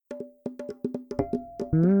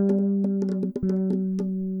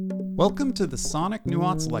Welcome to the Sonic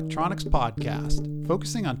Nuance Electronics Podcast,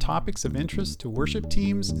 focusing on topics of interest to worship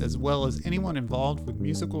teams as well as anyone involved with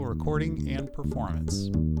musical recording and performance.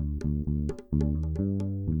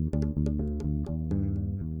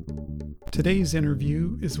 Today's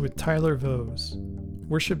interview is with Tyler Voas,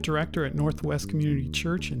 Worship Director at Northwest Community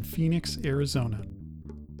Church in Phoenix, Arizona.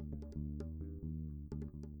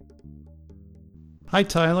 Hi,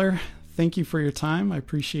 Tyler. Thank you for your time. I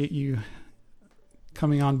appreciate you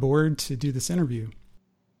coming on board to do this interview.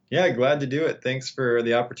 Yeah, glad to do it. Thanks for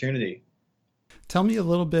the opportunity. Tell me a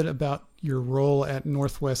little bit about your role at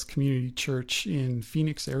Northwest Community Church in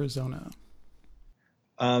Phoenix, Arizona.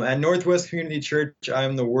 At Northwest Community Church,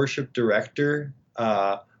 I'm the worship director,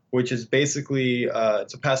 which is basically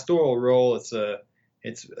it's a pastoral role. It's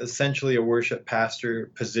essentially a worship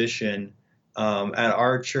pastor position. At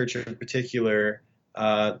our church in particular,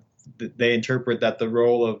 they interpret that the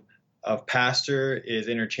role of pastor is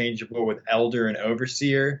interchangeable with elder and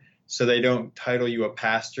overseer. So they don't title you a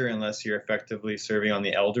pastor unless you're effectively serving on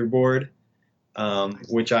the elder board,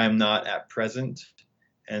 which I am not at present.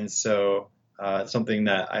 And so it's something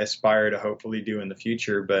that I aspire to hopefully do in the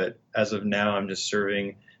future. But as of now, I'm just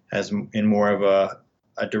serving as in more of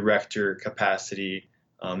a director capacity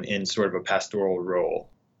in sort of a pastoral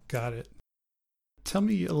role. Got it. Tell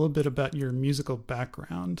me a little bit about your musical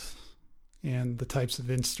background and the types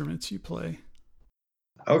of instruments you play.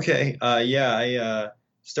 Okay. I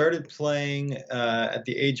started playing at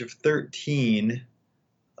the age of 13.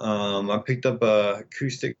 I picked up a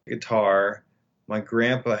acoustic guitar. My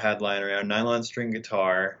grandpa had lying around, nylon string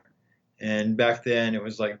guitar. And back then it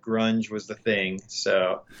was like grunge was the thing.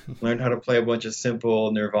 So learned how to play a bunch of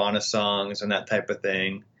simple Nirvana songs and that type of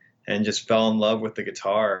thing, and just fell in love with the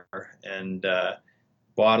guitar and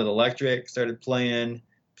bought an electric, started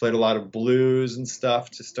played a lot of blues and stuff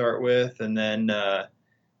to start with. And then by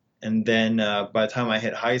the time I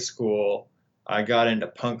hit high school, I got into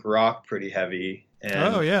punk rock pretty heavy.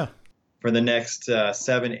 And for the next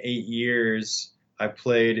 7-8 years, I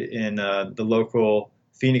played in the local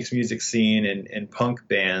Phoenix music scene in punk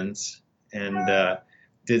bands, and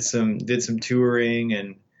did some touring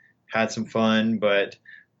and had some fun. But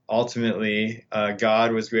ultimately,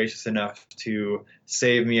 God was gracious enough to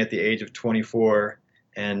save me at the age of 24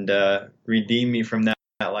 and redeem me from that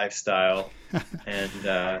lifestyle. And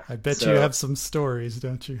I bet you have some stories,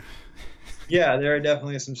 don't you? Yeah, there are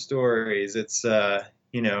definitely some stories. It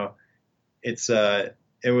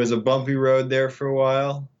was a bumpy road there for a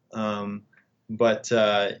while. But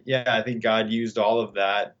I think God used all of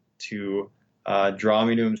that to draw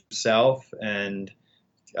me to himself, and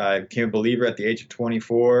I became a believer at the age of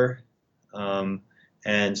 24,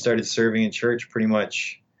 and started serving in church pretty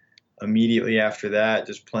much immediately after that,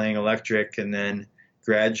 just playing electric, and then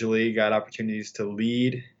gradually got opportunities to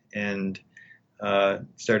lead and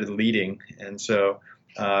started leading. And so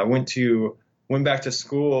I went back to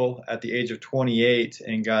school at the age of 28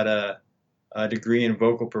 and got a degree in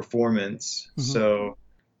vocal performance. Mm-hmm. So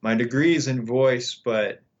my degree is in voice,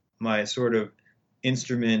 but my sort of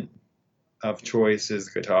instrument of choice is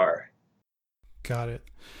guitar. Got it.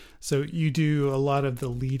 So you do a lot of the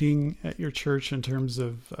leading at your church in terms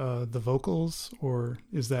of the vocals, or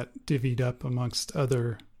is that divvied up amongst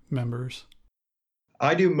other members?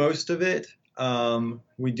 I do most of it. We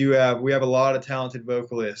have a lot of talented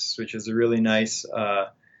vocalists, which is a really nice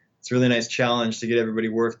challenge to get everybody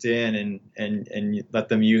worked in and let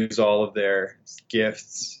them use all of their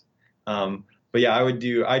gifts. But yeah,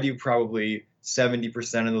 I do probably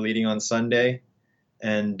 70% of the leading on Sunday.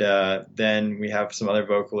 And then we have some other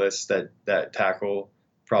vocalists that tackle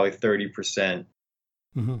probably 30%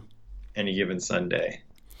 any given Sunday.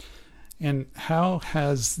 And how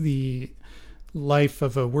has the life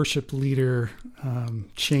of a worship leader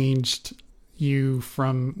changed you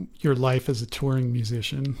from your life as a touring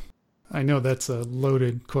musician? I know that's a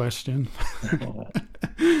loaded question.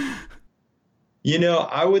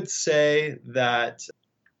 I would say that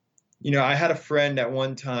I had a friend at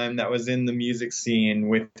one time that was in the music scene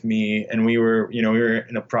with me, and we were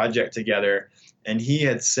in a project together, and he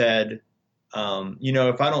had said,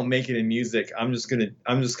 if I don't make it in music, I'm just gonna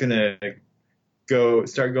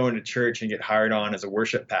start going to church and get hired on as a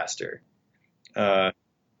worship pastor,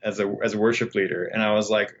 as a worship leader. And I was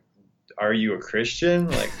like, are you a Christian?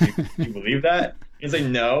 Like, do you believe that? He's like,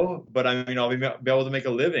 no, but I mean, I'll be able to make a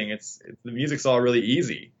living. The music's all really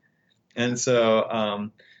easy. And so,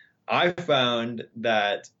 I found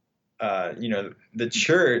that, the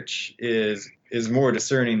church is more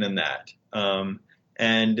discerning than that.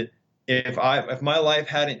 And if my life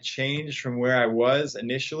hadn't changed from where I was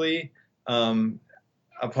initially,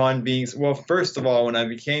 upon being, well, first of all, when I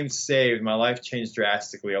became saved, my life changed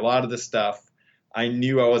drastically. A lot of the stuff I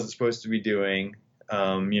knew I wasn't supposed to be doing.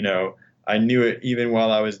 You know, I knew it even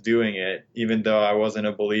while I was doing it, even though I wasn't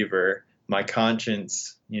a believer. My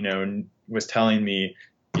conscience, you know, was telling me,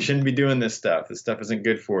 you shouldn't be doing this stuff. This stuff isn't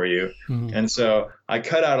good for you. Mhm. And so I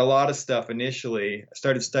cut out a lot of stuff initially. I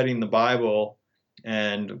started studying the Bible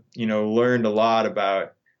and, you know, learned a lot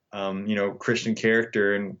about, you know, Christian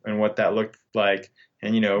character and what that looked like.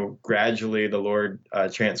 And, you know, gradually the Lord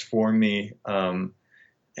transformed me.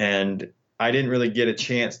 And I didn't really get a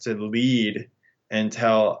chance to lead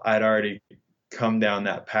until I'd already come down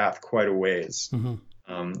that path quite a ways. Mhm.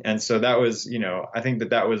 And so that was, you know, I think that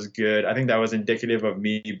that was good. I think that was indicative of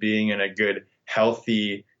me being in a good,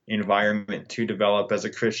 healthy environment to develop as a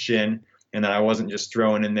Christian, and that I wasn't just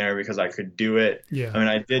thrown in there because I could do it. Yeah. I mean,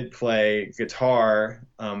 I did play guitar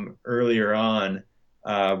earlier on,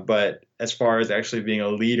 but as far as actually being a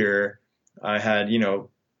leader, I had, you know,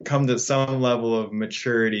 come to some level of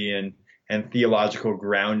maturity and theological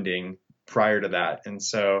grounding prior to that. And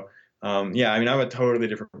so, yeah, I mean, I'm a totally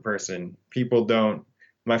different person. People don't,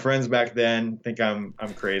 my friends back then think I'm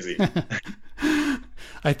crazy.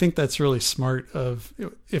 I think that's really smart of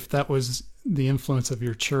if that was the influence of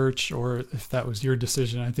your church or if that was your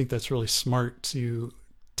decision. I think that's really smart to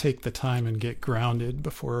take the time and get grounded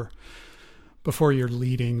before you're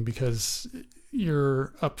leading, because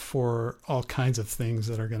you're up for all kinds of things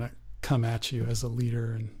that are going to come at you as a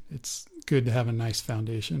leader, and it's good to have a nice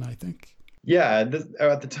foundation, I think. Yeah,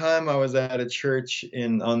 at the time I was at a church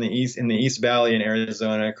in the East Valley in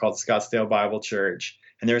Arizona called Scottsdale Bible Church,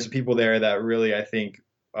 and there were some people there that really I think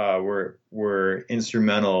were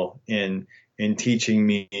instrumental in teaching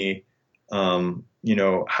me, you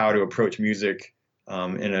know, how to approach music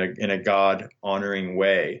in a God honoring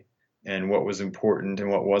way, and what was important and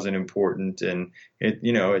what wasn't important. And it,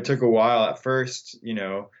 you know, it took a while at first. You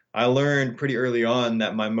know, I learned pretty early on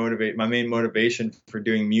that my main motivation for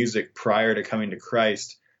doing music prior to coming to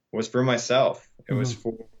Christ was for myself. It was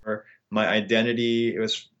Mm-hmm. for my identity. It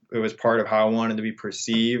was part of how I wanted to be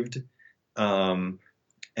perceived. Um,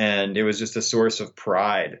 and it was just a source of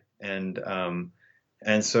pride. And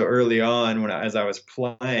so early on, as I was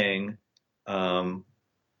playing, um,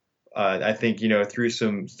 I think, you know, through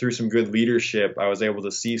some good leadership, I was able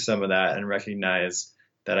to see some of that and recognize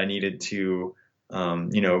that I needed to,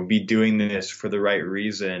 you know, be doing this for the right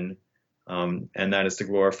reason, and that is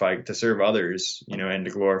to serve others, you know, and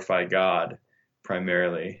to glorify God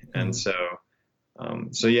primarily. And Mm-hmm. so,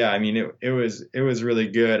 so yeah, I mean, it was really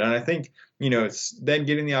good, and I think, you know, it's then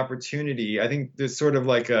getting the opportunity. I think there's sort of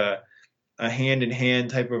like a hand in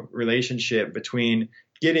hand type of relationship between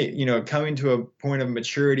getting, you know, coming to a point of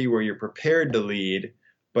maturity where you're prepared to lead,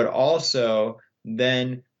 but also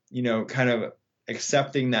then, you know, kind of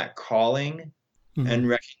accepting that calling Mm-hmm. and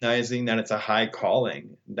recognizing that it's a high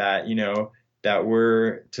calling, that, you know, that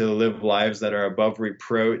we're to live lives that are above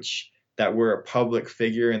reproach, that we're a public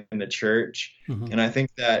figure in the church. Mm-hmm. And I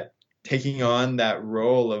think that taking on that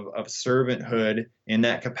role of servanthood in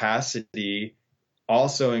that capacity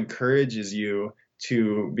also encourages you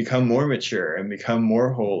to become more mature and become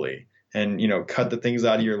more holy, and, you know, cut the things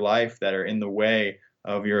out of your life that are in the way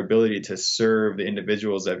of your ability to serve the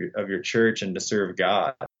individuals of your church and to serve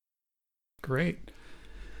God. Great.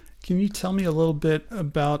 Can you tell me a little bit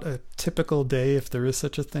about a typical day, if there is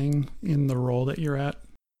such a thing, in the role that you're at?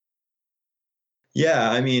 Yeah,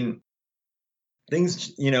 I mean,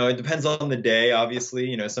 things, you know, it depends on the day, obviously.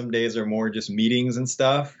 You know, some days are more just meetings and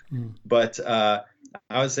stuff, Mm. but I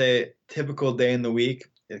would say typical day in the week,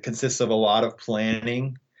 it consists of a lot of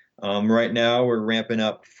planning. Right now, we're ramping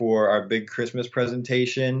up for our big Christmas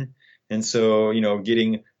presentation, and so, you know,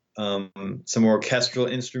 getting some orchestral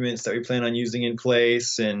instruments that we plan on using in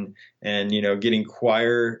place, and you know, getting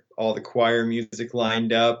all the choir music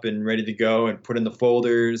lined up and ready to go and put in the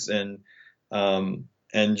folders, and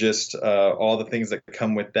just all the things that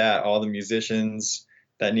come with that, all the musicians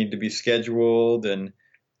that need to be scheduled, and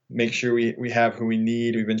make sure we have who we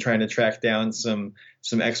need. We've been trying to track down some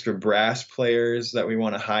extra brass players that we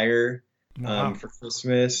want to hire Wow. for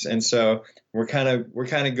Christmas, and so we're kind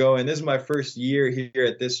of going. This is my first year here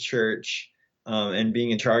at this church, and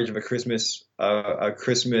being in charge of a Christmas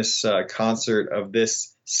concert of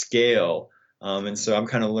this scale. And so I'm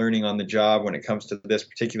kind of learning on the job when it comes to this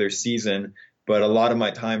particular season. But a lot of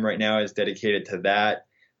my time right now is dedicated to that.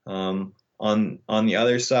 On the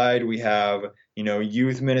other side, we have, you know,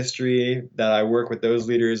 youth ministry that I work with those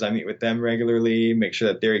leaders. I meet with them regularly, make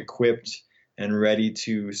sure that they're equipped and ready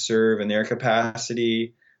to serve in their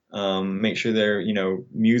capacity. Make sure they're, you know,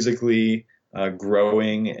 musically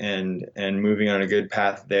growing and moving on a good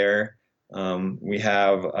path there. We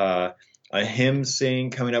have a hymn sing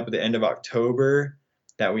coming up at the end of October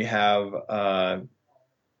that we have.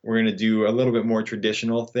 We're going to do a little bit more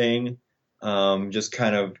traditional thing, just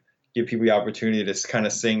kind of give people the opportunity to kind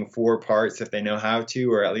of sing four parts if they know how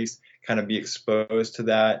to, or at least kind of be exposed to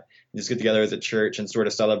that. And just get together as a church and sort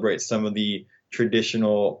of celebrate some of the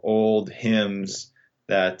traditional old hymns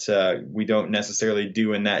that we don't necessarily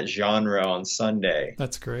do in that genre on Sunday.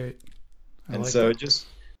 That's great. I And like so that. just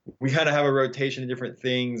we kind of have a rotation of different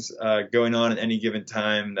things going on at any given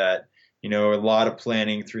time that, a lot of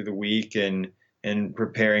planning through the week and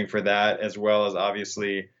preparing for that, as well as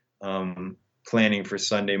obviously planning for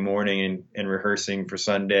Sunday morning and rehearsing for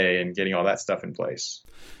Sunday and getting all that stuff in place.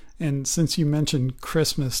 And since you mentioned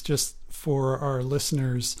Christmas, just for our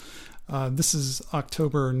listeners, this is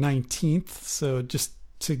October 19th. So just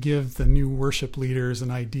to give the new worship leaders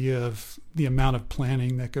an idea of the amount of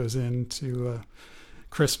planning that goes into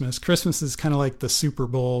Christmas. Christmas is kind of like the Super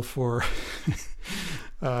Bowl for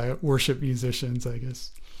worship musicians, I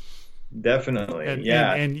guess. Definitely. And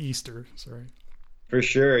Yeah, and Easter, sorry. for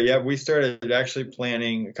sure. Yeah, we started actually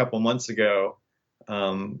planning a couple months ago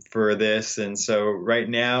for this. And so right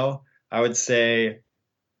now, I would say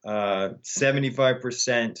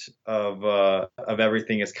 75% of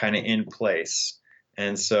everything is kind of in place.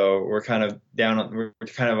 And so we're kind of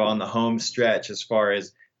on the home stretch as far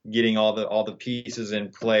as getting all the pieces in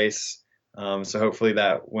place. So hopefully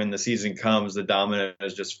that when the season comes, the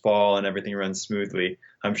dominoes just fall and everything runs smoothly.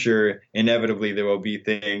 I'm sure inevitably there will be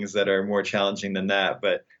things that are more challenging than that,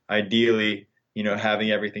 but ideally,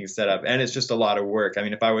 having everything set up, and it's just a lot of work. I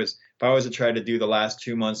mean, if I was to try to do the last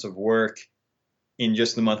 2 months of work in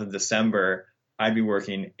just the month of December, I'd be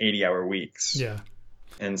working 80-hour weeks. Yeah.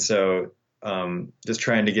 And so just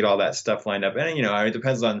trying to get all that stuff lined up. And, it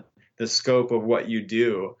depends on the scope of what you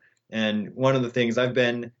do. And one of the things, I've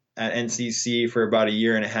been at NCC for about a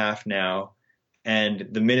year and a half now, and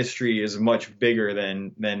the ministry is much bigger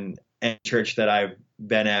than any church that I've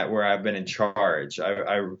been at where I've been in charge.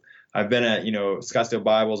 I've been at, Scottsdale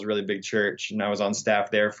Bible is a really big church, and I was on staff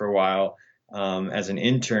there for a while as an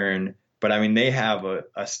intern. But I mean, they have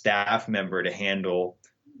a staff member to handle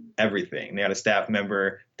everything. They got a staff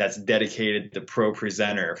member that's dedicated to pro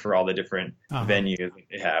presenter for all the different Uh-huh. venues that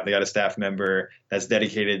they have. They got a staff member that's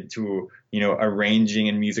dedicated to, arranging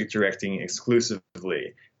and music directing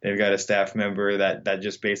exclusively. They've got a staff member that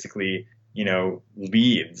just basically,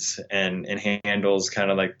 leads and handles kind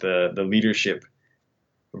of like the leadership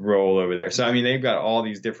role over there. So I mean, they've got all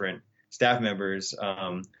these different staff members.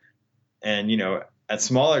 And at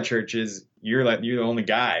smaller churches, you're the only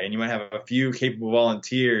guy, and you might have a few capable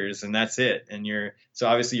volunteers, and that's it. And so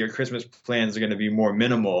obviously your Christmas plans are going to be more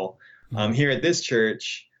minimal. Mhm. Here at this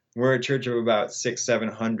church, we're a church of about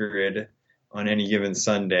 600-700 on any given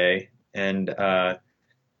Sunday, and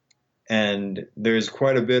there's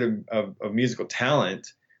quite a bit of musical talent,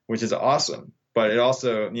 which is awesome. But it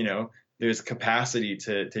also, there's capacity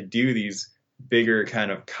to do these bigger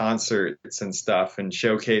kind of concerts and stuff and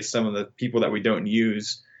showcase some of the people that we don't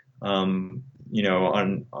use, on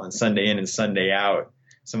Sunday in and Sunday out,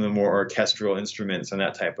 some of the more orchestral instruments and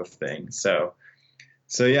that type of thing. So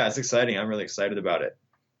yeah, it's exciting. I'm really excited about it.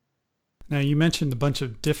 Now you mentioned a bunch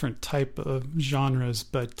of different type of genres,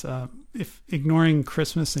 but if ignoring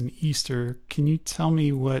Christmas and Easter, can you tell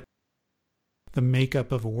me what the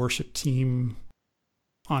makeup of a worship team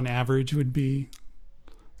on average would be?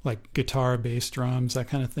 Like guitar, bass, drums, that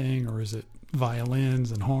kind of thing, or is it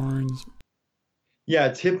violins and horns?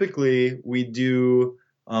 Yeah, typically we do,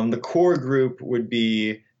 the core group would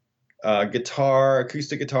be guitar,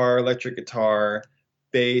 acoustic guitar, electric guitar,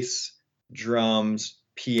 bass, drums,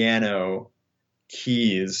 piano,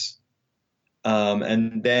 keys.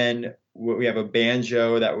 And then we have a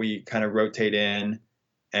banjo that we kind of rotate in,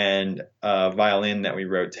 and a violin that we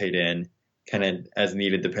rotate in kind of as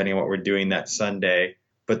needed depending on what we're doing that Sunday.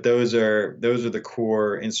 But those are the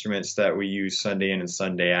core instruments that we use Sunday in and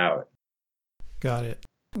Sunday out. Got it.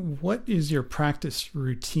 What is your practice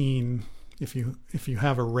routine if you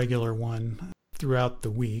have a regular one throughout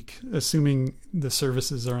the week, assuming the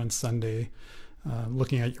services are on Sunday?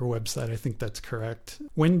 Looking at your website, I think that's correct.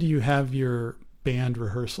 When do you have your band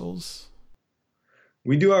rehearsals?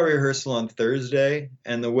 We do our rehearsal on Thursday,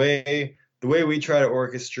 and the way we try to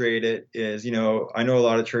orchestrate it is, I know a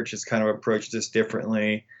lot of churches kind of approach this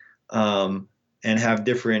differently, and have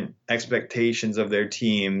different expectations of their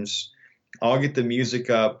teams. I'll get the music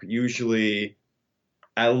up usually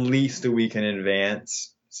at least a week in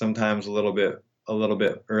advance, sometimes a little bit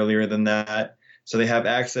earlier than that, so they have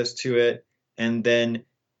access to it. And then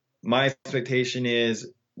my expectation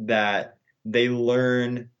is that they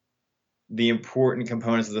learn the important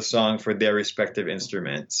components of the song for their respective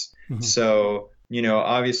instruments. Hmm. So,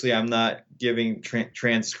 obviously I'm not giving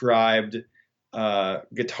transcribed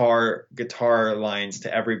guitar lines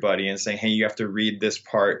to everybody and saying, hey, you have to read this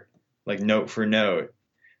part like note for note.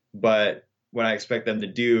 But what I expect them to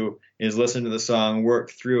do is listen to the song,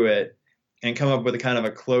 work through it, and come up with a kind of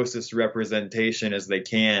a closest representation as they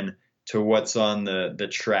can to what's on the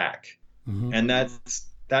track. Hmm. And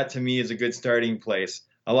that to me is a good starting place.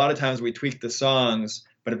 A lot of times we tweak the songs,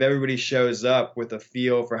 but if everybody shows up with a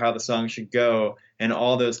feel for how the song should go and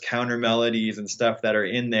all those counter melodies and stuff that are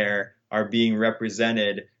in there are being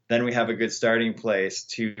represented, then we have a good starting place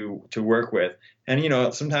to work with. And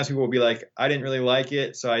sometimes people will be like, I didn't really like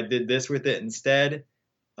it, so I did this with it instead,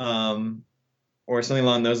 um, or something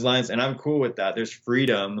along those lines. And I'm cool with that. There's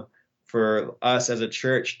freedom for us as a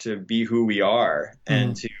church to be who we are and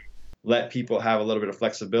Hmm. to let people have a little bit of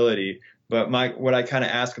flexibility. But what I kind of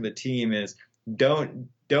ask of the team is don't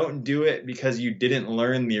do it because you didn't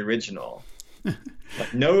learn the original.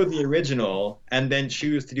 Like, know the original and then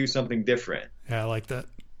choose to do something different. Yeah, I like that.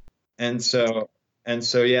 And so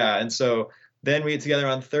yeah, and so then we get together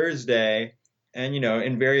on Thursday, and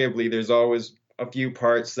invariably there's always a few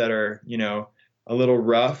parts that are a little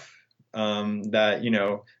rough,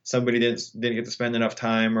 that somebody didn't get to spend enough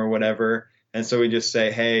time or whatever. And so we just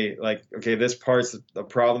say, hey, like, okay, this part's the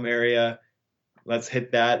problem area. Let's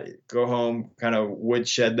hit that, go home, kind of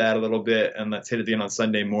woodshed that a little bit, and let's hit it again on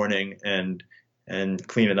Sunday morning and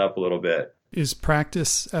clean it up a little bit. Is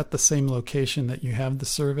practice at the same location that you have the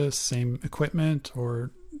service, same equipment,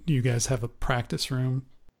 or do you guys have a practice room?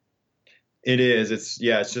 It is. It's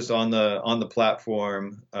just on the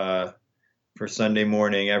platform for Sunday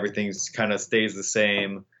morning. Everything's kind of stays the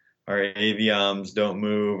same. Our aviums don't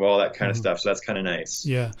move, all that kind of Hmm. stuff. So that's kind of nice.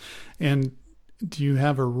 Yeah. And do you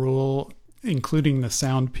have a rule, including the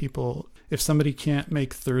sound people? If somebody can't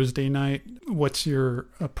make Thursday night, what's your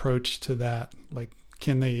approach to that? Like,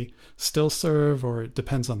 can they still serve, or it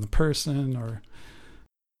depends on the person, or?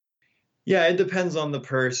 Yeah, it depends on the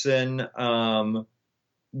person.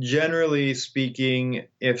 Generally speaking,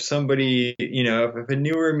 if somebody, if a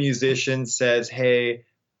newer musician says, hey,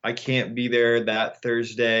 I can't be there that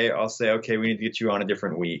Thursday, I'll say, okay, we need to get you on a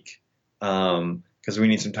different week. Because we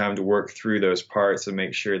need some time to work through those parts and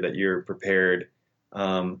make sure that you're prepared.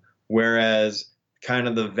 Whereas kind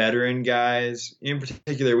of the veteran guys, in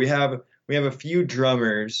particular, we have a few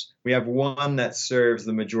drummers. We have one that serves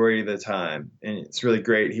the majority of the time, and it's really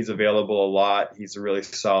great. He's available a lot. He's a really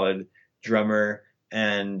solid drummer,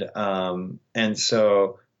 and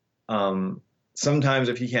so sometimes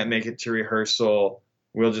if he can't make it to rehearsal,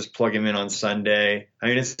 we'll just plug him in on Sunday. I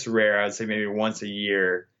mean, it's rare. I'd say maybe once a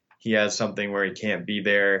year he has something where he can't be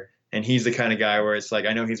there, and he's the kind of guy where it's like,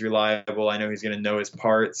 I know he's reliable. I know he's going to know his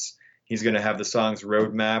parts. He's going to have the songs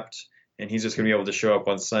road mapped, and he's just going to be able to show up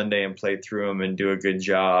on Sunday and play through them and do a good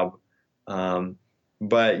job. Um,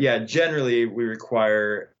 but yeah, generally we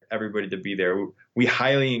require everybody to be there. We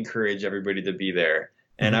highly encourage everybody to be there.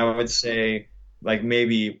 And Mhm. I would say like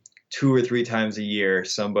maybe 2 or 3 times a year,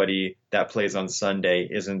 somebody that plays on Sunday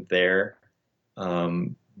isn't there.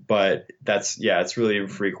 But it's really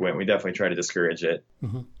infrequent. We definitely try to discourage it.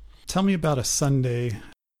 Mhm. Tell me about a Sunday,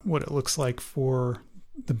 what it looks like for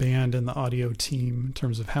the band and the audio team in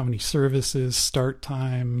terms of how many services, start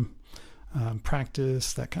time,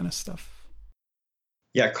 practice, that kind of stuff.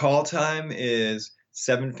 Yeah, call time is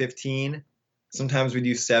 7:15. Sometimes we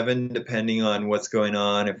do 7 depending on what's going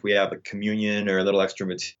on. If we have a communion or a little extra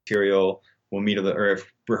material, we'll meet or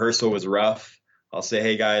if rehearsal was rough, I'll say,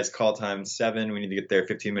 "Hey guys, call time 7. We need to get there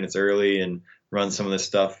 15 minutes early and run some of this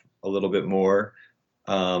stuff a little bit more."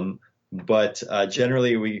 But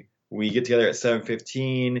generally we get together at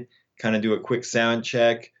 7:15, kind of do a quick sound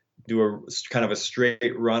check, do a kind of a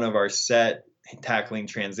straight run of our set, tackling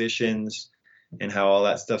transitions and how all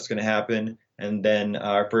that stuff's going to happen. And then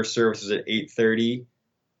our first service is at 8:30,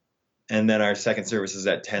 and then our second service is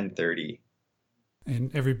at 10:30.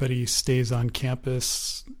 And everybody stays on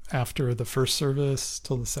campus after the first service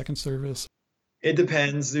till the second service. It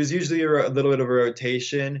depends. There's usually a little bit of a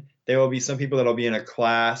rotation. There will be some people that'll be in a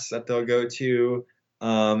class that they'll go to,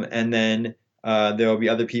 and then there will be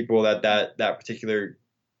other people that particular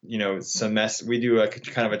semester. We do a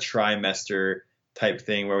kind of a trimester type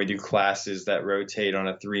thing where we do classes that rotate on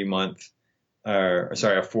a 3 month or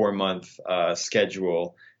sorry, a 4 month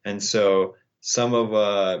schedule. And so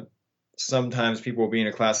sometimes people will be in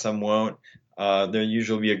a class, some won't. There'll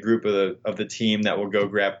usually be a group of the team that will go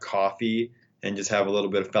grab coffee and just have a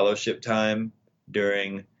little bit of fellowship time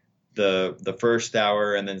during the first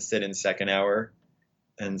hour and then sit in second hour.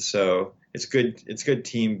 And so it's good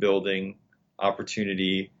team building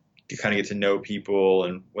opportunity to kind of get to know people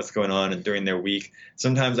and what's going on and during their week.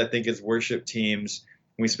 Sometimes I think as worship teams,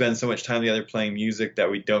 we spend so much time together playing music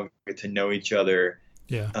that we don't get to know each other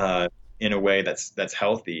Yeah. in a way that's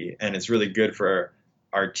healthy. And it's really good for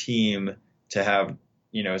our team to have,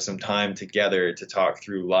 some time together to talk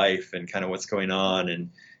through life and kind of what's going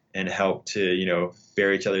on and help to,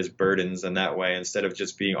 bear each other's burdens in that way instead of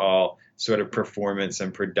just being all sort of performance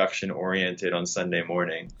and production oriented on Sunday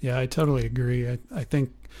morning. Yeah, I totally agree. I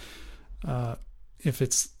think if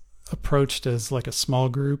it's approached as like a small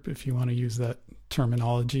group, if you want to use that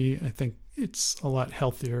terminology, I think it's a lot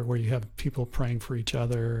healthier where you have people praying for each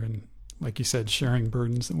other and, like you said, sharing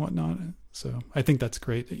burdens and whatnot. So I think that's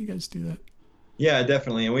great that you guys do that. Yeah,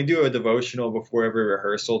 definitely. And we do a devotional before every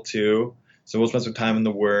rehearsal too. So we'll spend some time in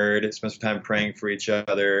the Word, spend some time praying for each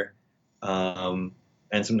other. And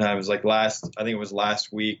sometimes, like I think it was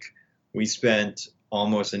last week, we spent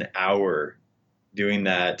almost an hour doing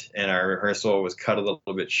that, and our rehearsal was cut a little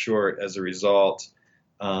bit short as a result.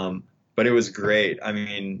 But it was great. I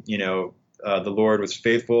mean, the Lord was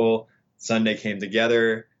faithful. Sunday came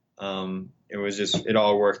together. It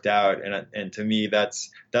all worked out. And to me, that's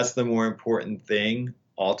the more important thing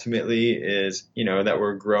ultimately is, that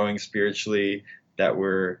we're growing spiritually, that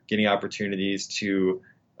we're getting opportunities to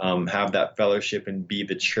have that fellowship and be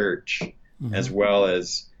the church, Mm-hmm. as well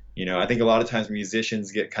as, I think a lot of times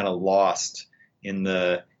musicians get kind of lost in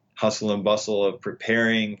the hustle and bustle of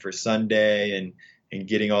preparing for Sunday and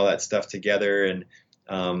getting all that stuff together. And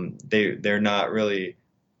they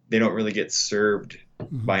don't really get served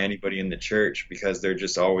Mm-hmm. by anybody in the church because they're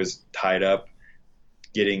just always tied up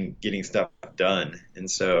getting stuff done. And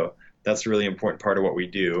so that's a really important part of what we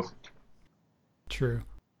do. True.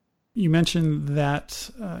 You mentioned that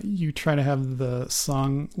you try to have the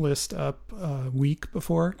song list up a week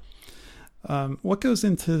before. What goes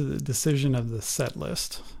into the decision of the set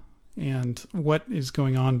list, and what is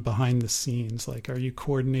going on behind the scenes? Like, are you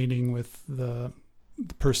coordinating with the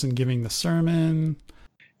person giving the sermon?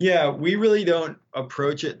 Yeah, we really don't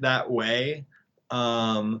approach it that way.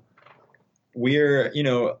 We're,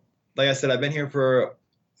 like I said, I've been here for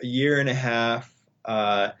a year and a half,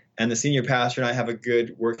 and the senior pastor and I have a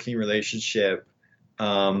good working relationship.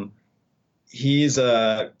 He's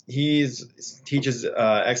teaches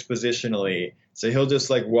expositionally, so he'll just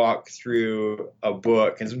like walk through a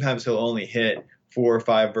book, and sometimes he'll only hit 4 or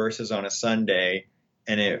 5 verses on a Sunday,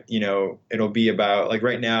 and it'll be about, like,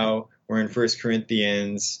 right now we're in First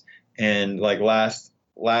Corinthians, and like last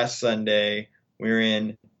Sunday we were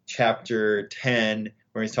in chapter 10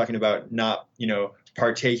 where he's talking about not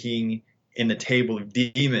partaking in the table of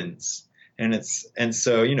demons. And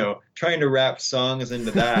so, trying to wrap songs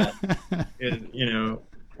into that is,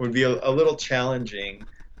 would be a little challenging.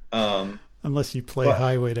 Unless you play But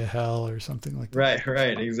Highway to Hell or something like that.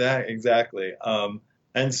 right, exactly.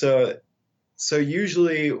 And so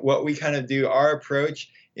usually what we kind of do, our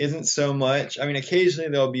approach isn't so much, I mean, occasionally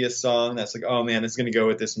there'll be a song that's like, oh man, it's going to go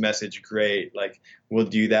with this message. Great. Like, we'll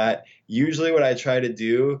do that. Usually what I try to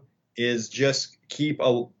do is just keep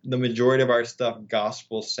the majority of our stuff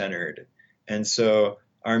gospel centered. And so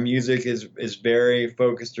our music is very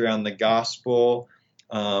focused around the gospel.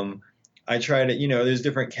 I try to, there's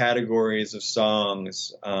different categories of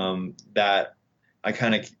songs that I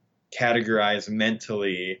kind of categorize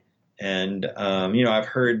mentally. And, I've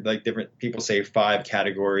heard like different people say 5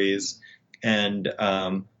 categories. And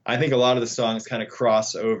I think a lot of the songs kind of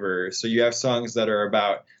cross over. So you have songs that are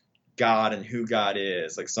about God and who God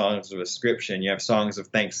is, like songs of ascription. You have songs of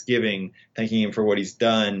thanksgiving, thanking him for what he's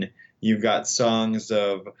done. You've got songs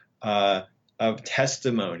of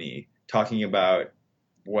testimony, talking about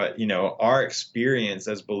what, our experience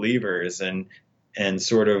as believers and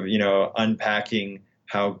sort of, unpacking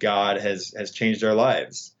how God has changed our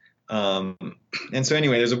lives. And so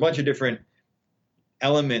anyway, there's a bunch of different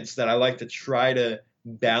elements that I like to try to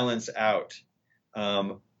balance out.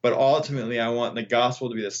 But ultimately, I want the gospel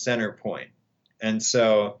to be the center point. And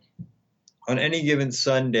so on any given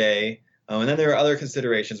Sunday, and then there are other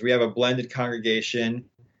considerations. We have a blended congregation.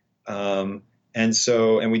 And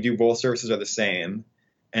we do both services are the same.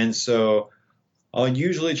 And so I'll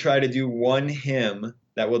usually try to do one hymn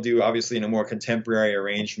that we'll do obviously in a more contemporary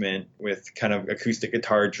arrangement with kind of acoustic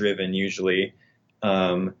guitar driven usually.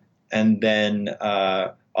 And then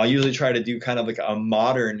I'll usually try to do kind of like a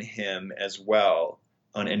modern hymn as well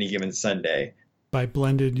on any given Sunday. By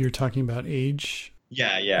blended, you're talking about age?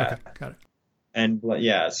 Yeah. Okay, got it. And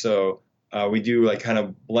yeah, so we do like kind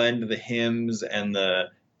of blend the hymns and the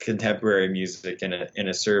contemporary music in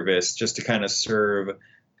a service, just to kind of serve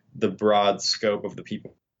the broad scope of the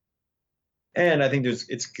people. And I think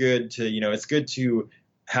it's good to, it's good to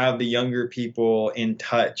have the younger people in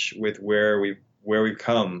touch with where we've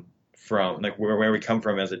come from, like where we come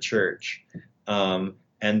from as a church. And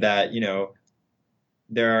that,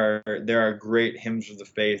 there are great hymns of the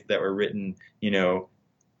faith that were written,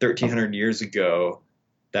 1300 years ago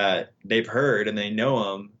that they've heard and they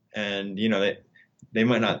know them, and they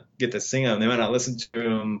might not get to sing them, they might not listen to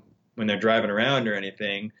them when they're driving around or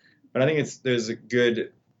anything, but I think it's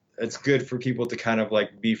good for people to kind of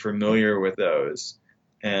like be familiar with those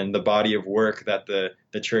and the body of work that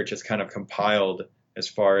the church has kind of compiled as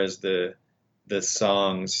far as the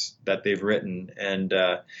songs that they've written. And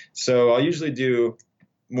so I'll usually do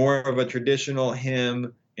more of a traditional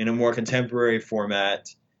hymn in a more contemporary format.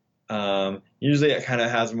 Usually it kind of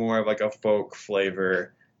has more of like a folk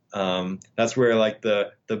flavor. That's where like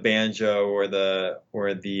the banjo or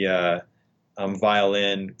the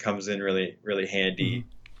violin comes in really, really handy.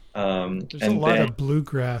 There's a And lot then, of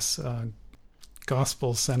bluegrass,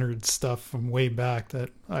 gospel centered stuff from way back that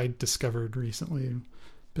I discovered recently.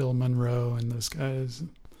 Bill Monroe and those guys.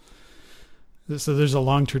 So there's a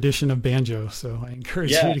long tradition of banjo. So I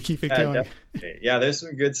encourage you yeah, to keep it yeah, going. definitely. Yeah, there's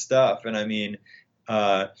some good stuff. And I mean,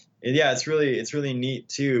 yeah, it's really neat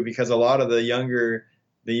too, because a lot of the younger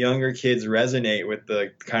kids resonate with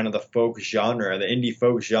the kind of the folk genre, the indie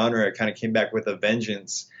folk genre. It kind of came back with a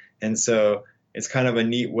vengeance. And so it's kind of a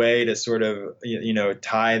neat way to sort of,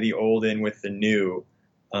 tie the old in with the new.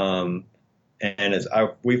 And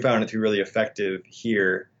we found it to be really effective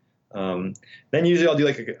here. Then usually I'll do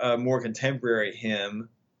like a more contemporary hymn,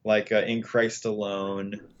 like In Christ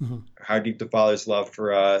Alone, Mhm. How Deep the Father's Love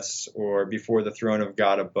for Us, or Before the Throne of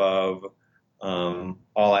God Above, All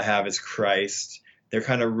I Have is Christ. They're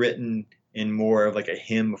kind of written in more of like a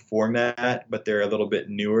hymn format, but they're a little bit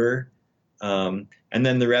newer. And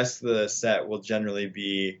then the rest of the set will generally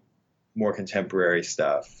be more contemporary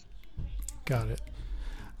stuff. Got it.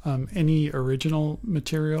 Any original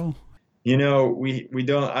material? I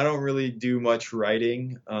don't really do much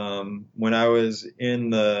writing. When I was in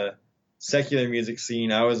the secular music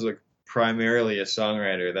scene, I was like primarily a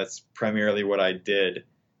songwriter. That's primarily what I did.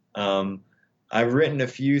 Um, I've written a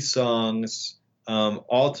few songs.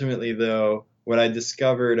 Ultimately, though, what I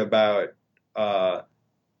discovered uh,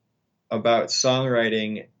 about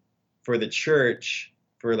songwriting for the church,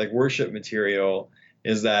 for like worship material,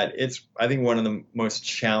 is that it's, I think, one of the most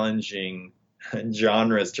challenging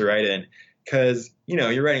genres to write in, because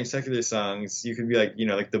you're writing secular songs. You could be like,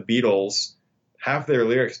 like the Beatles, half their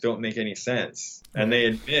lyrics don't make any sense, and Right. they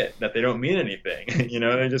admit that they don't mean anything.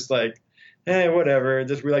 They're just like, hey, whatever,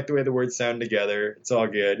 just we like the way the words sound together, it's all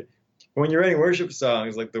good. But when you're writing worship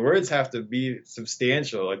songs, like the words have to be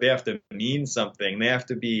substantial, like they have to mean something, they have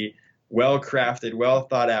to be well crafted, well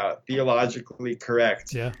thought out, theologically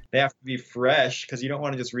correct. Yeah. They have to be fresh, because you don't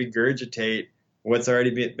want to just regurgitate what's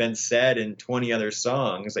already been said in 20 other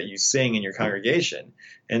songs that you sing in your congregation.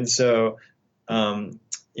 And so,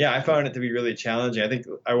 yeah, I found it to be really challenging. I think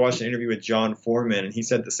I watched an interview with John Foreman, and he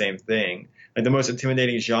said the same thing. Like the most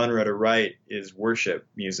intimidating genre to write is worship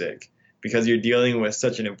music, because you're dealing with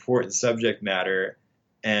such an important subject matter,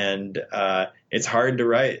 and it's hard to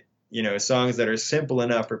write, songs that are simple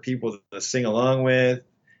enough for people to sing along with,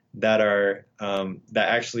 that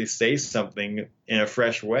actually say something in a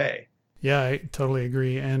fresh way. Yeah, I totally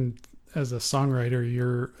agree. And as a songwriter,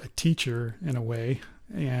 you're a teacher in a way,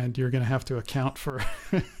 and you're going to have to account for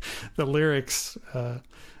the lyrics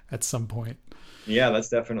at some point. Yeah, that's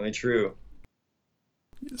definitely true.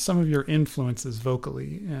 Some of your influences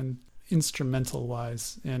vocally and instrumental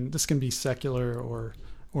wise, and this can be secular or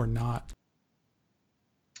not.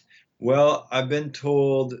 Well, I've been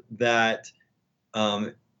told that,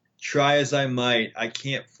 um, try as I might, I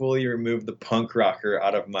can't fully remove the punk rocker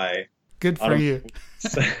Good out for of you.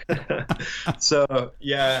 my so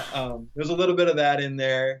yeah, there's a little bit of that in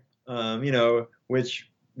there, which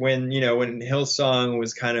when Hillsong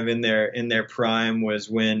was kind of in their prime was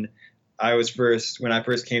when I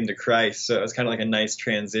first came to Christ. So it was kind of like a nice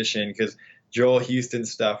transition, because Joel Houston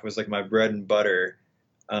stuff was like my bread and butter.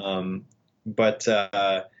 Um, but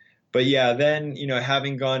but yeah, then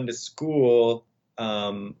having gone to school,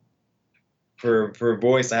 um, for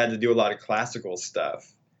voice, I had to do a lot of classical stuff,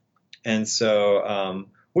 and so,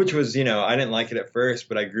 which was, I didn't like it at first,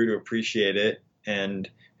 but I grew to appreciate it, and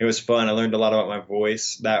it was fun. I learned a lot about my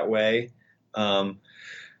voice that way. Um,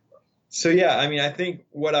 so yeah, I mean, I think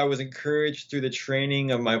what I was encouraged through the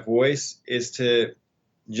training of my voice is to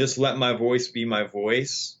just let my voice be my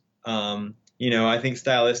voice. I think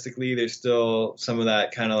stylistically there's still some of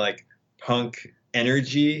that kind of like punk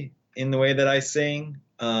energy in the way that I sing.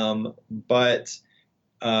 But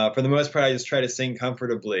for the most part, I just try to sing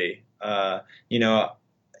comfortably.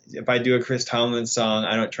 If I do a Chris Tomlin song,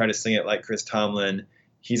 I don't try to sing it like Chris Tomlin.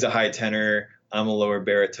 He's a high tenor, I'm a lower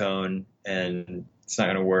baritone, and it's not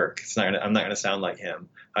going to work. I'm not going to sound like him.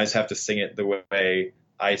 I just have to sing it the way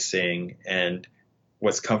I sing and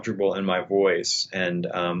what's comfortable in my voice. And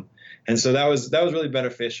so that was really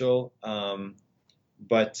beneficial.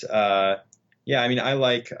 But yeah, I mean, I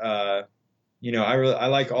like I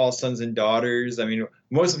like all sons and daughters. I mean,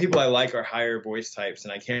 most of the people I like are higher voice types,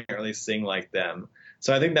 and I can't really sing like them.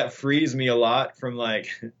 So I think that frees me a lot from like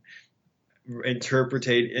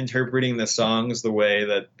interpreting the songs the way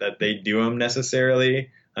that they do them necessarily.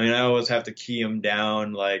 I mean, I always have to key them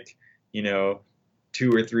down like,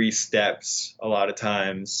 2 or 3 steps a lot of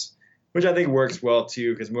times, which I think works well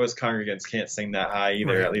too, because most congregants can't sing that high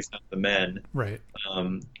either, Right. at least not the men. Right.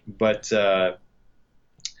 Um, but uh,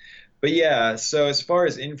 but yeah, so as far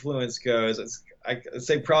as influence goes, I'd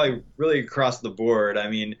say probably really across the board. I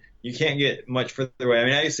mean, you can't get much further away. I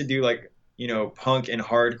mean, I used to do like, punk and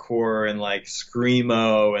hardcore and like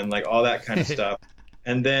screamo and like all that kind of stuff.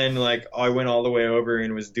 And then like I went all the way over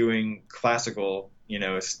and was doing classical,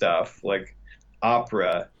 stuff like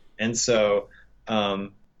opera. And so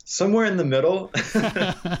somewhere in the middle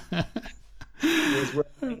was where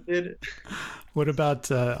I ended. What about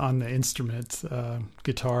on the instrument,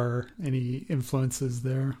 guitar? Any influences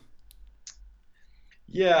there?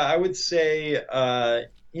 Yeah, I would say,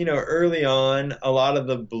 early on, a lot of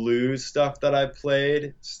the blues stuff that I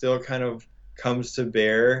played still kind of comes to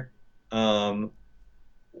bear. Um,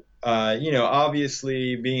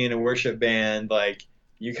 obviously being in a worship band, like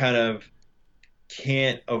you kind of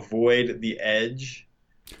can't avoid the edge,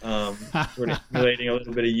 sort of emulating a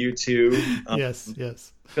little bit of U2. Yes,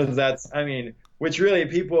 yes. Because I mean, which really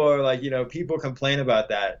people are like, people complain about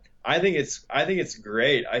that. I think it's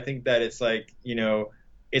great. I think that it's like,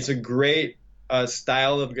 it's a great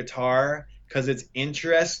style of guitar because it's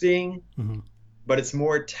interesting, Hmm. but it's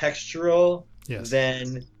more textural Yes,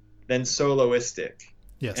 than soloistic.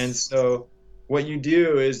 And yes. so what you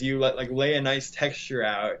do is you like lay a nice texture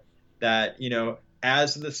out that,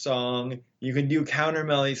 adds to the song. You can do counter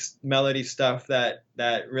melody stuff that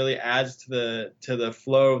really adds to the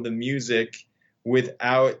flow of the music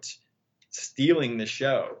without stealing the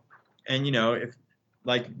show. And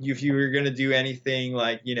if you were going to do anything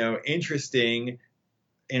like, interesting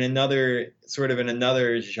in another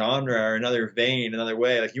genre or another vein, another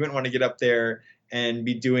way, like you wouldn't want to get up there and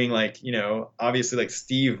be doing like, obviously like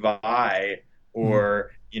Steve Vai Hmm.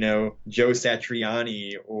 or, Joe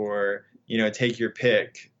Satriani or, take your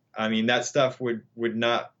pick. I mean, that stuff would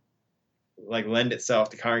not like lend itself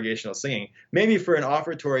to congregational singing. Maybe for an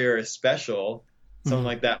offertory or a special, something Hmm.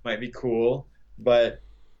 like that might be cool. But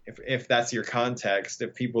if that's your context,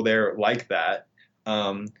 if people there like that,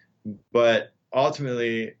 um, but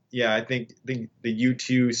ultimately, yeah, I think the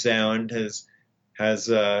U2 sound has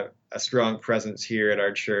a strong presence here at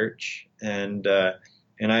our church, and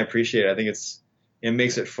I appreciate it. I think it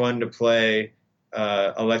makes it fun to play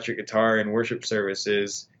electric guitar in worship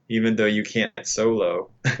services, even though you can't solo.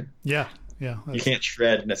 Yeah, yeah. You That's can't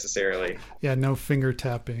shred necessarily. yeah. No finger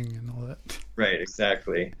tapping and all that. Right,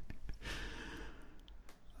 exactly.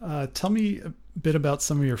 Tell me a bit about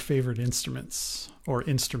some of your favorite instruments or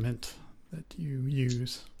instrument that you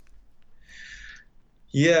use.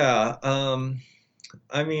 Yeah,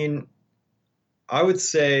 I mean, I would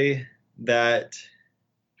say that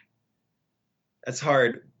that's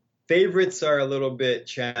hard. Favorites are a little bit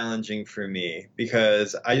challenging for me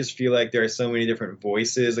because I just feel like there are so many different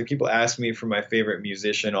voices. Like people ask me for my favorite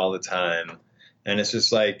musician all the time, and it's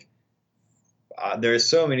just like there are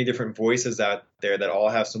so many different voices out there that all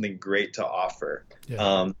have something great to offer.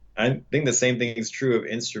 Yeah. I think the same thing is true of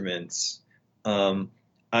instruments.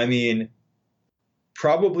 I mean,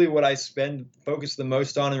 probably what I focus the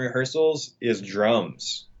most on in rehearsals is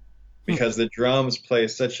drums Hmm. because the drums play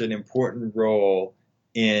such an important role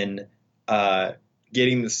in uh,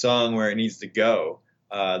 getting the song where it needs to go.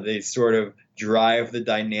 They sort of drive the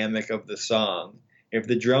dynamic of the song. If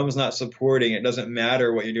the drum's not supporting, it doesn't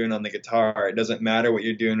matter what you're doing on the guitar. It doesn't matter what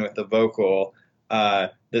you're doing with the vocal.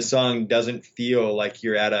 The song doesn't feel like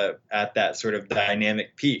you're at that sort of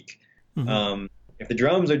dynamic peak. Hmm. Um, if the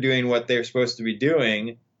drums are doing what they're supposed to be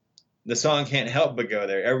doing, the song can't help but go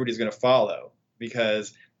there. Everybody's going to follow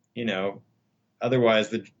because, you know,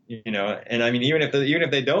 otherwise and I mean, even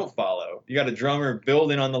if they don't follow, you got a drummer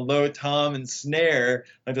building on the low tom and snare,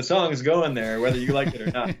 like the song's going there, whether you like it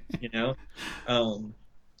or not, you know? Um,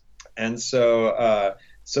 And so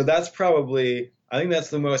that's probably, I think that's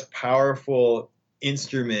the most powerful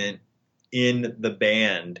instrument in the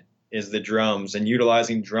band is the drums, and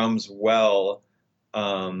utilizing drums well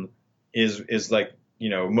um, is like,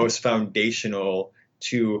 most foundational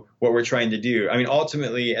to what we're trying to do. I mean,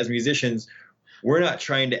 ultimately, as musicians, we're not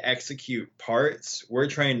trying to execute parts, we're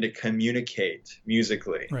trying to communicate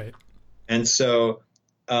musically. Right. And so,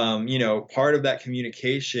 part of that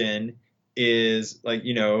communication is like,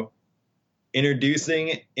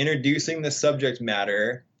 introducing the subject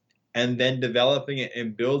matter and then developing it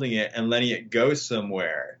and building it and letting it go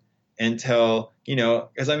somewhere until,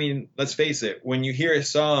 because I mean, let's face it, when you hear a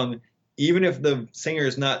song, even if the singer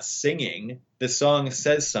is not singing, the song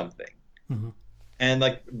says something. Mm-hmm. And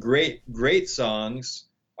like great songs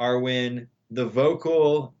are when the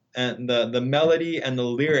vocal and the melody and the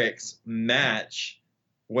lyrics match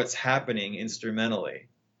what's happening instrumentally.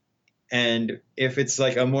 And if it's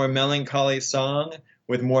like a more melancholy song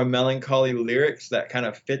with more melancholy lyrics that kind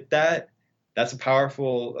of fit that, that's a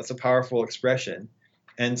powerful expression.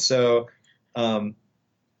 And so um,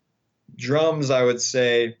 drums, I would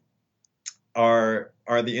say, are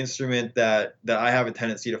the instrument that I have a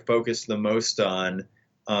tendency to focus the most on,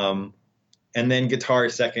 and then guitar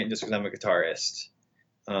second, just because I'm a guitarist.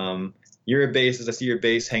 You're a bassist. I see your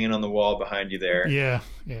bass hanging on the wall behind you there. Yeah.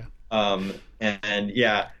 Yeah. And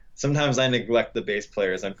yeah, sometimes I neglect the bass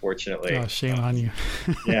players, Oh, unfortunately. shame on you.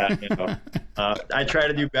 Yeah, I try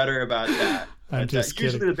to do better about that. I'm But just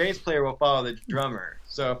usually kidding. the bass player will follow the drummer.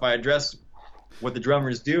 So if I address what the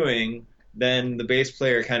drummer's doing, then the bass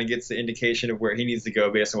player kind of gets the indication of where he needs to go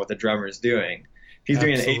based on what the drummer's doing.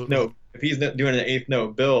 Absolutely. If he's doing an eighth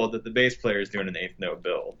note build, that the bass player is doing an eighth note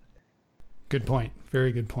build. Good point.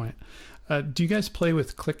 Very good point. Do you guys play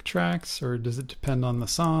with click tracks, or does it depend on the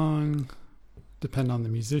song? Depend on the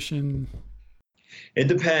musician? It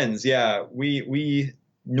depends. Yeah, we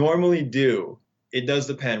normally do. It does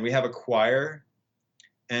depend. We have a choir,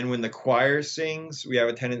 and when the choir sings, we have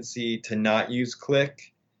a tendency to not use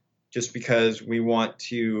click, just because we want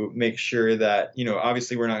to make sure that,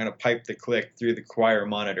 obviously we're not going to pipe the click through the choir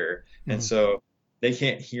monitor. And Mm-hmm. so they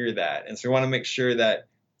can't hear that. And so we want to make sure that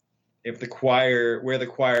if where the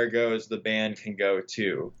choir goes, the band can go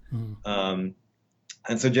too. Mm-hmm.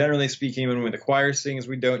 And so generally speaking, when the choir sings,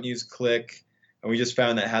 we don't use click. And we just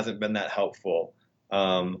found that hasn't been that helpful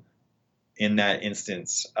in that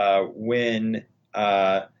instance. And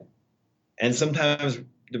sometimes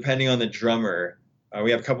depending on the drummer,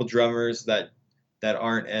 we have a couple drummers that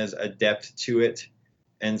aren't as adept to it,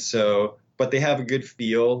 and so, but they have a good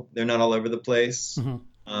feel. They're not all over the place,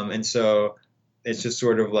 Mm-hmm. and so it's just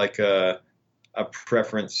sort of like a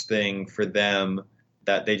preference thing for them,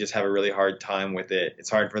 that they just have a really hard time with it. It's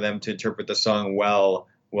hard for them to interpret the song well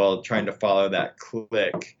while trying to follow that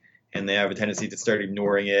click, and they have a tendency to start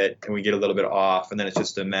ignoring it, and we get a little bit off, and then it's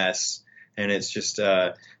just a mess. And it's just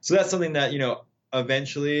so that's something that,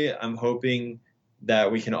 eventually I'm hoping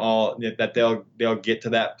that we can all, that they'll get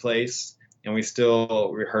to that place, and we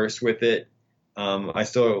still rehearse with it. I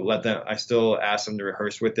still ask them to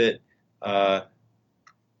rehearse with it uh,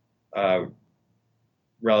 uh,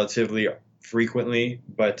 relatively frequently,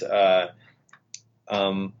 but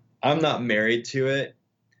I'm not married to it.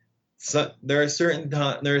 So there are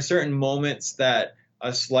certain moments that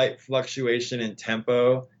a slight fluctuation in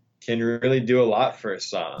tempo can really do a lot for a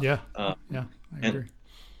song. Yeah. Yeah. I And agree.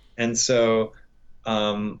 and so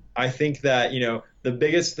I think that, the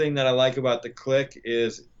biggest thing that I like about the click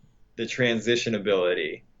is the transition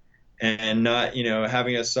ability, and not,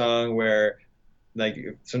 having a song where, like,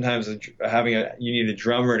 sometimes you need a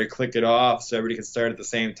drummer to click it off so everybody can start at the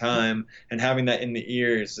same time, and having that in the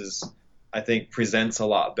ears I think presents a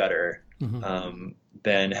lot better Mm-hmm.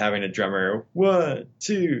 than having a drummer 1,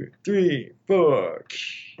 2, 3, 4.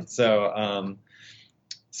 So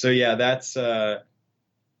yeah,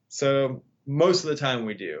 so most of the time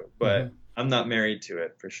we do, Mm-hmm. but I'm not married to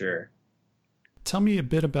it for sure. Tell me a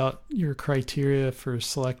bit about your criteria for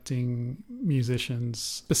selecting musicians,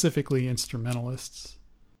 specifically instrumentalists.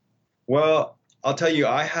 Well, I'll tell you,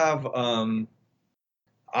 I have one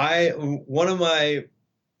of my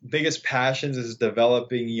biggest passions is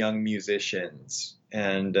developing young musicians,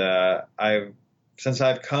 and since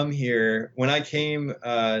I've come here, when I came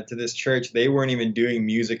to this church, they weren't even doing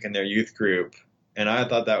music in their youth group, and I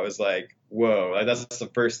thought that was like, whoa, like, that's the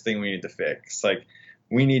first thing we need to fix. Like,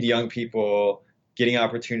 we need young people getting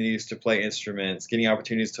opportunities to play instruments, getting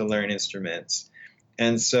opportunities to learn instruments,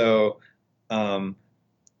 and so. Um,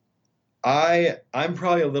 I'm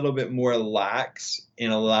probably a little bit more lax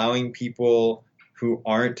in allowing people who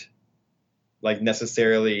aren't like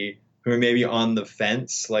necessarily who are maybe on the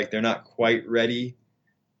fence, like they're not quite ready.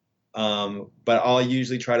 But I'll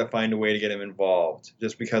usually try to find a way to get them involved,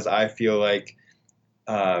 just because I feel like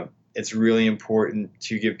uh, it's really important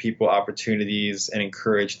to give people opportunities and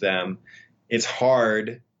encourage them. It's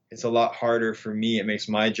hard. It's a lot harder for me. It makes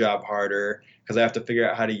my job harder because I have to figure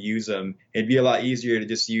out how to use them. It'd be a lot easier to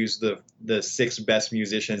just use the six best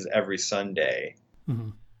musicians every Sunday. Mm-hmm.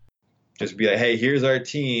 Just be like, hey, here's our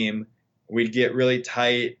team. We'd get really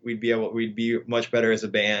tight. We'd be much better as a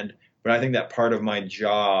band. But I think that part of my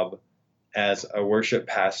job as a worship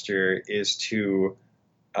pastor is to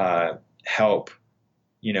help,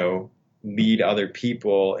 lead other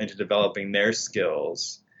people into developing their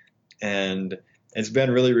skills. And it's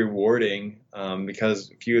been really rewarding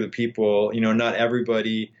because a few of the people, not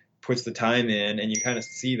everybody puts the time in, and you kind of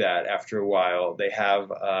see that after a while. They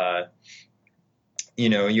have,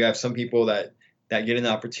 you have some people that get an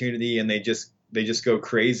opportunity and they just go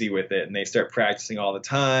crazy with it, and they start practicing all the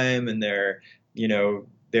time, and they're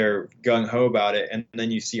gung ho about it. And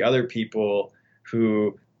then you see other people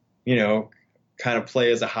who, kind of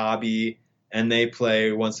play as a hobby, and they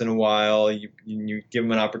play once in a while. You give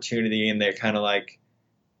them an opportunity, and they're kind of like,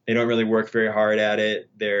 they don't really work very hard at it.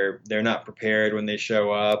 They're not prepared when they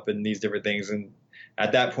show up, and these different things. And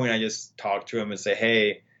at that point, I just talk to them and say,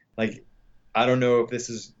 hey, like, I don't know if this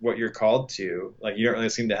is what you're called to. Like, you don't really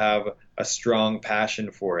seem to have a strong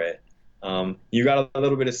passion for it. You got a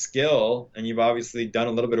little bit of skill, and you've obviously done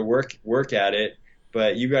a little bit of work at it,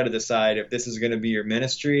 but you got to decide if this is going to be your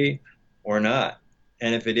ministry or not.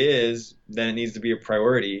 And if it is, then it needs to be a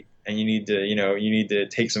priority, and you need to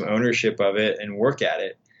take some ownership of it and work at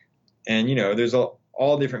it. And there's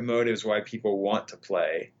all different motives why people want to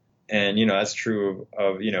play, and that's true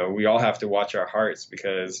of we all have to watch our hearts,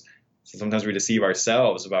 because sometimes we deceive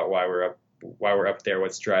ourselves about why we're up there,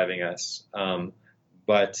 what's driving us. So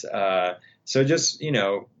just,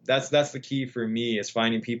 that's the key for me, is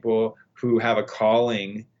finding people who have a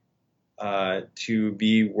calling to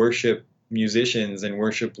be worship musicians and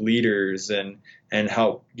worship leaders, and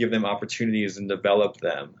help give them opportunities and develop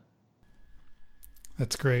them.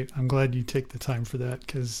 That's great. I'm glad you take the time for that,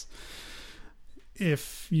 because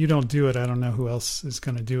if you don't do it, I don't know who else is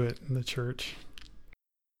going to do it in the church.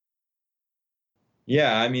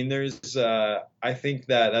 Yeah, I mean, I think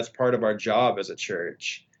that that's part of our job as a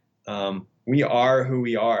church. We are who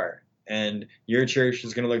we are, and your church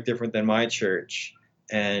is going to look different than my church.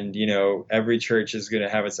 And, every church is going to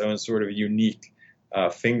have its own sort of unique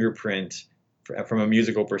fingerprint from a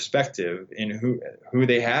musical perspective in who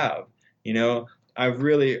they have. I've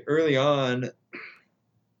really, early on,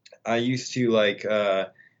 I used to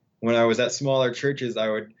when I was at smaller churches, I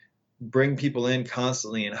would bring people in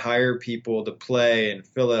constantly and hire people to play and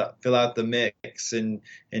fill out the mix and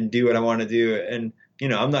do what I want to do. And,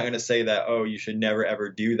 I'm not going to say that, oh, you should never, ever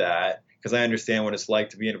do that, because I understand what it's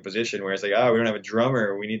like to be in a position where it's like, oh, we don't have a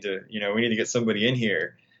drummer. We need to get somebody in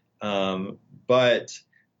here. But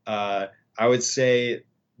I would say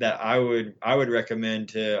that I would recommend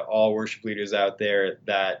to all worship leaders out there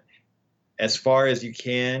that, as far as you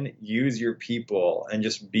can, use your people and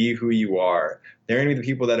just be who you are. They're going to be the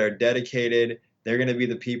people that are dedicated. They're going to be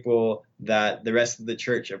the people that the rest of the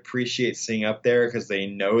church appreciates seeing up there because they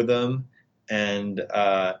know them. And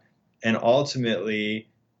ultimately,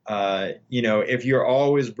 if you're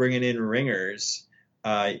always bringing in ringers,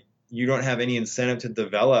 you don't have any incentive to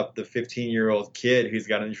develop the 15-year-old kid who's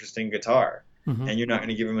got an interesting guitar, mm-hmm. and you're not going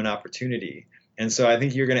to give him an opportunity. And so I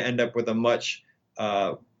think you're going to end up with a much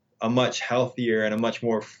healthier and a much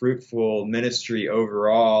more fruitful ministry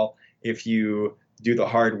overall if you do the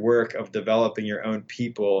hard work of developing your own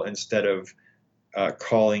people instead of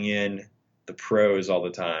calling in the pros all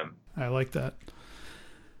the time. I like that.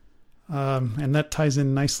 And that ties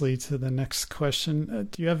in nicely to the next question.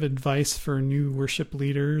 Do you have advice for new worship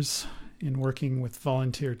leaders in working with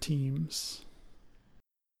volunteer teams?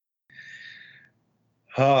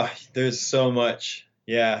 There's so much.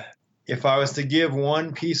 Yeah. If I was to give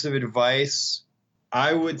one piece of advice,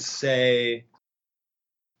 I would say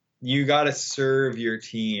you got to serve your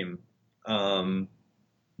team.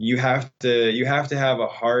 You have to have a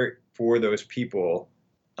heart for those people.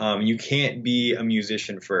 You can't be a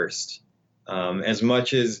musician first. As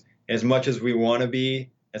much as we want to be,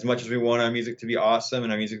 as much as we want our music to be awesome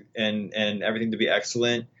and our music and everything to be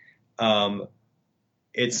excellent,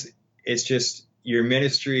 it's just your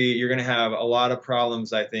ministry. You're going to have a lot of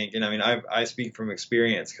problems, I think. And I mean, I speak from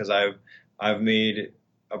experience, because I've made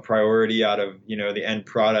a priority out of the end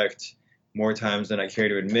product more times than I care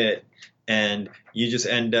to admit, and you just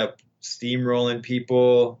end up steamrolling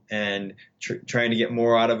people and trying to get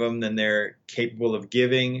more out of them than they're capable of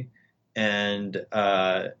giving. and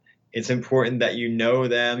it's important that you know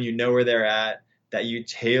them, you know where they're at, that you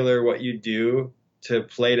tailor what you do to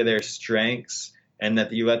play to their strengths, and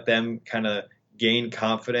that you let them kind of gain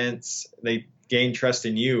confidence. They gain trust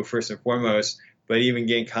in you first and foremost, but even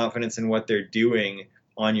gain confidence in what they're doing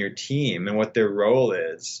on your team and what their role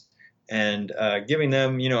is, and giving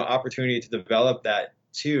them, opportunity to develop that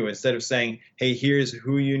too, instead of saying, hey, here's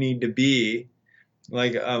who you need to be.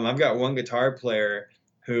 Like, I've got one guitar player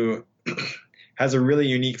who has a really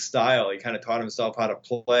unique style. He kind of taught himself how to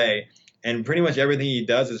play, and pretty much everything he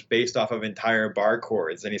does is based off of entire bar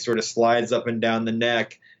chords, and he sort of slides up and down the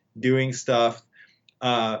neck doing stuff.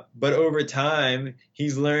 But over time,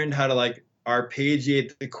 he's learned how to like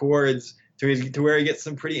arpeggiate the chords to where he gets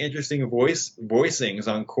some pretty interesting voicings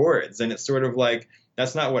on chords. And it's sort of like,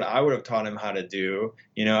 that's not what I would have taught him how to do.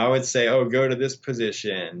 I would say, oh, go to this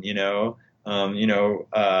position, go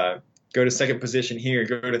to second position here,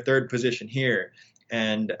 go to third position here.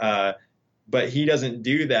 And, but he doesn't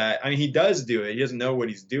do that. I mean, he does do it. He doesn't know what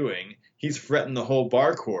he's doing. He's fretting the whole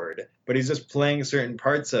bar chord, but he's just playing certain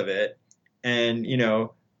parts of it. And,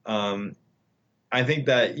 I think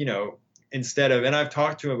that, instead of, and I've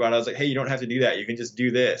talked to him about it, I was like, hey, you don't have to do that. You can just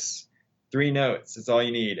do this. 3 notes. That's all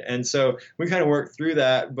you need. And so we kind of worked through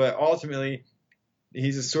that, but ultimately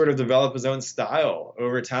he's just sort of developed his own style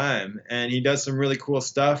over time. And he does some really cool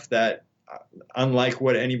stuff that, unlike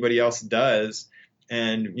what anybody else does.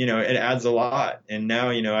 And, it adds a lot. And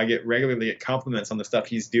now, I regularly get compliments on the stuff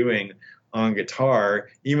he's doing on guitar,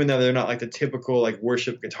 even though they're not like the typical like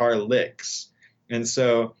worship guitar licks. And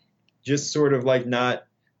so just sort of like not,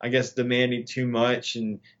 I guess, demanding too much,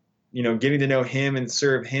 and, getting to know him and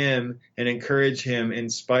serve him and encourage him in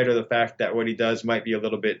spite of the fact that what he does might be a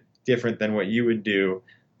little bit different than what you would do.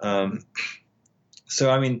 So,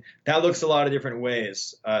 I mean, that looks a lot of different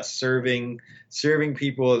ways. Serving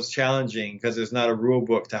people is challenging because there's not a rule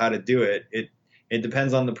book to how to do it. It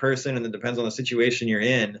depends on the person, and it depends on the situation you're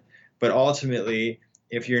in. But ultimately,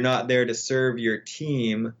 if you're not there to serve your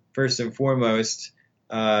team, first and foremost,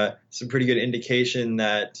 some pretty good indication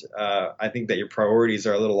that I think that your priorities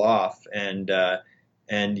are a little off, and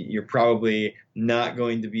you're probably not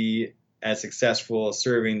going to be as successful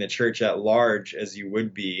serving the church at large as you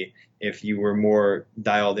would be if you were more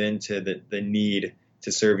dialed into the need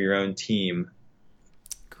to serve your own team.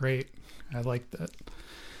 Great. I like that.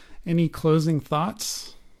 Any closing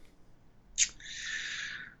thoughts?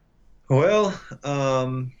 Well,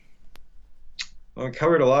 we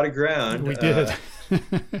covered a lot of ground. We did.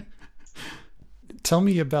 Tell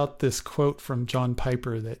me about this quote from John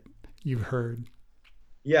Piper that you've heard.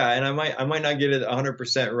 Yeah, and I might not get it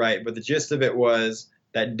 100% right, but the gist of it was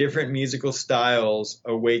that different musical styles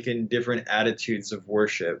awaken different attitudes of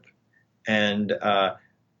worship. And I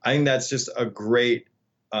think that's just a great,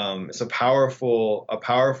 it's a powerful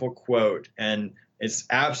quote, and it's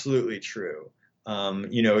absolutely true.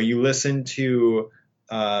 You listen to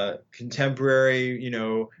contemporary,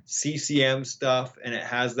 CCM stuff, and it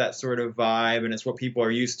has that sort of vibe, and it's what people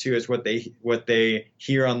are used to. It's what they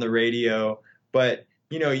hear on the radio. But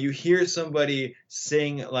you hear somebody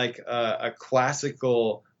sing like a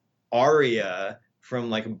classical aria from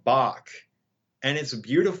like Bach, and it's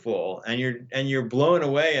beautiful, and you're blown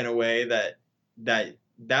away in a way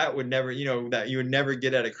that would never, that you would never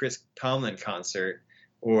get at a Chris Tomlin concert,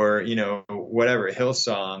 or whatever,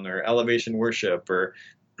 Hillsong or Elevation Worship, or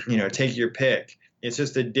take your pick. It's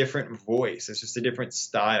just a different voice. It's just a different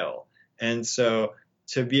style. And so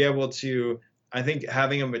to be able to, I think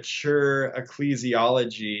having a mature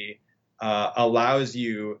ecclesiology allows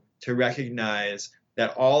you to recognize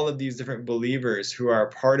that all of these different believers who are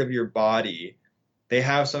a part of your body, they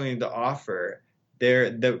have something to offer.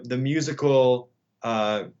 The musical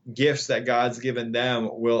gifts that God's given them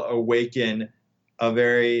will awaken a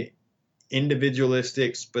very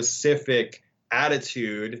individualistic, specific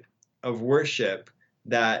attitude of worship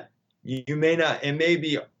that you may not, it may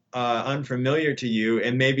be unfamiliar to you.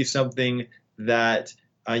 It may be something that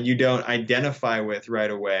you don't identify with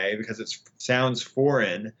right away because it sounds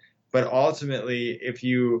foreign. But ultimately, if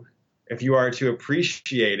you are to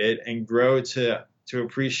appreciate it and grow to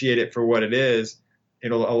appreciate it for what it is,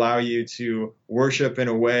 it'll allow you to worship in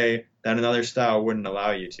a way that another style wouldn't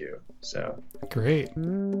allow you to. So great.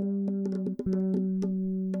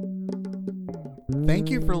 Thank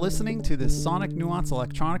you for listening to this Sonic Nuance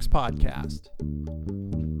Electronics podcast.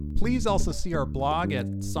 Please also see our blog at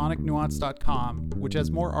sonicnuance.com, which has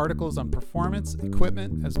more articles on performance,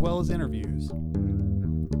 equipment, as well as interviews.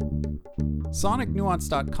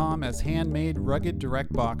 SonicNuance.com has handmade rugged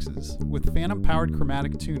direct boxes with phantom-powered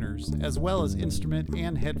chromatic tuners, as well as instrument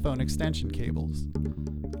and headphone extension cables.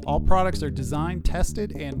 All products are designed,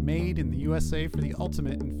 tested, and made in the USA for the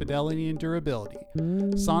ultimate in fidelity and durability.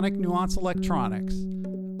 Sonic Nuance Electronics.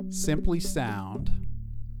 Simply sound.